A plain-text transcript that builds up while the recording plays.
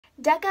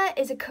DECA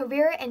is a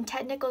career and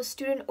technical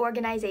student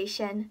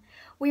organization.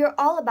 We are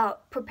all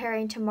about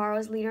preparing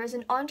tomorrow's leaders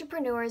and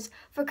entrepreneurs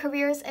for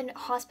careers in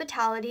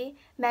hospitality,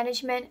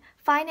 management,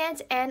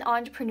 finance, and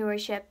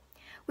entrepreneurship.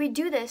 We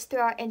do this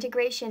through our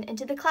integration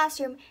into the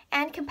classroom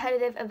and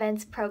competitive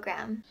events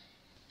program.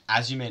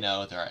 As you may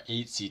know, there are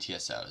 8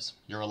 CTSOs.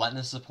 Your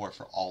relentless support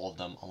for all of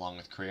them, along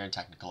with career and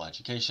technical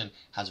education,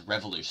 has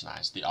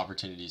revolutionized the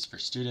opportunities for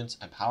students,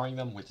 empowering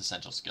them with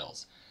essential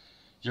skills.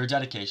 Your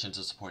dedication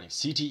to supporting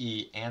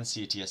CTE and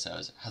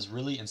CTSOs has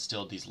really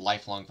instilled these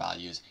lifelong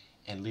values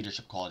and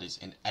leadership qualities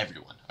in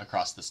everyone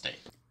across the state.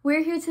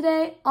 We're here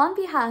today on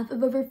behalf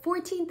of over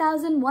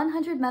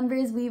 14,100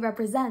 members we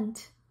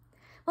represent.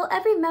 While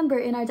every member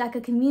in our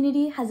DECA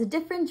community has a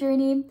different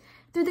journey,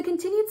 through the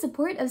continued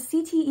support of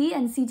CTE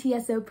and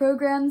CTSO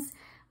programs,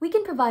 we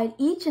can provide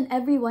each and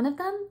every one of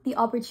them the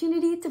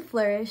opportunity to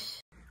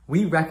flourish.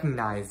 We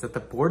recognize that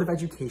the Board of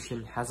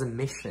Education has a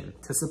mission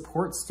to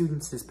support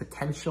students'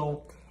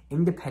 potential,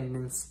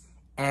 independence,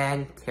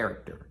 and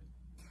character.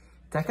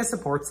 DECA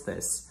supports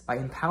this by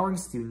empowering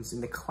students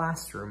in the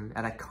classroom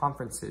and at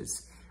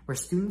conferences where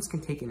students can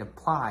take and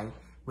apply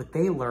what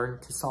they learn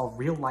to solve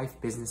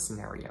real-life business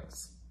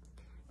scenarios.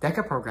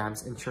 DECA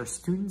programs ensure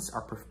students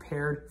are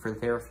prepared for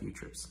their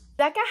futures.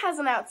 DECA has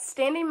an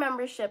outstanding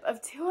membership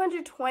of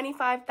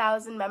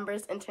 225,000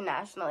 members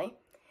internationally.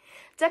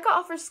 DECA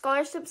offers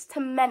scholarships to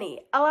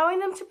many, allowing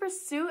them to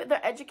pursue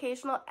their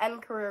educational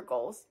and career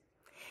goals.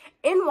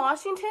 In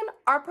Washington,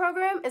 our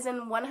program is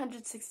in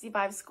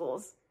 165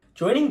 schools.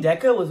 Joining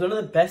DECA was one of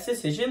the best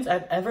decisions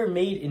I've ever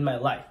made in my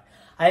life.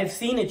 I have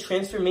seen a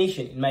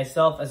transformation in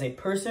myself as a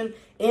person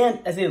and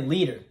as a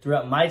leader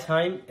throughout my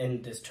time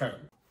in this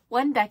term.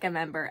 One DECA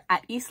member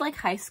at Eastlake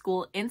High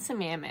School in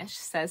Sammamish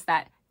says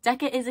that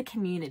DECA is a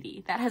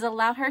community that has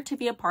allowed her to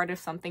be a part of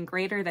something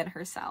greater than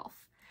herself.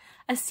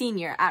 A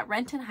senior at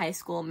Renton High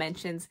School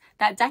mentions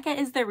that DECA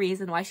is the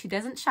reason why she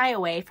doesn't shy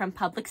away from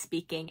public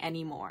speaking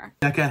anymore.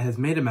 DECA has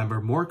made a member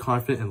more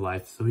confident in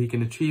life so he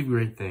can achieve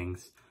great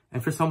things.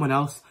 And for someone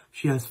else,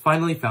 she has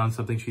finally found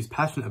something she's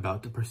passionate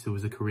about to pursue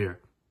as a career.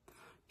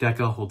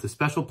 DECA holds a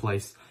special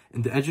place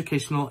in the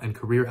educational and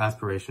career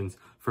aspirations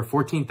for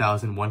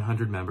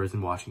 14,100 members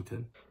in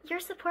Washington.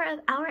 Your support of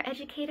our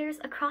educators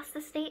across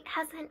the state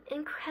has an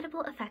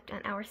incredible effect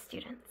on our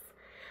students.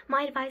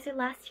 My advisor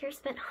last year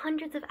spent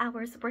hundreds of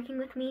hours working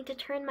with me to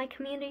turn my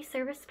community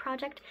service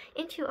project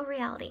into a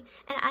reality,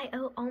 and I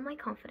owe all my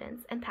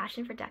confidence and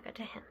passion for DECA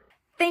to him.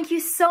 Thank you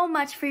so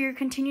much for your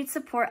continued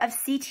support of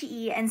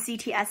CTE and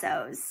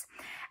CTSOs.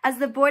 As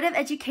the Board of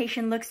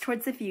Education looks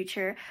towards the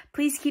future,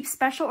 please keep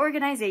special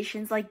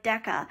organizations like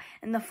DECA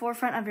in the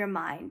forefront of your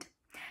mind.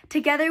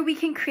 Together, we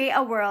can create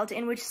a world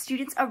in which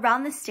students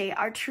around the state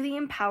are truly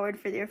empowered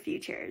for their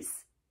futures.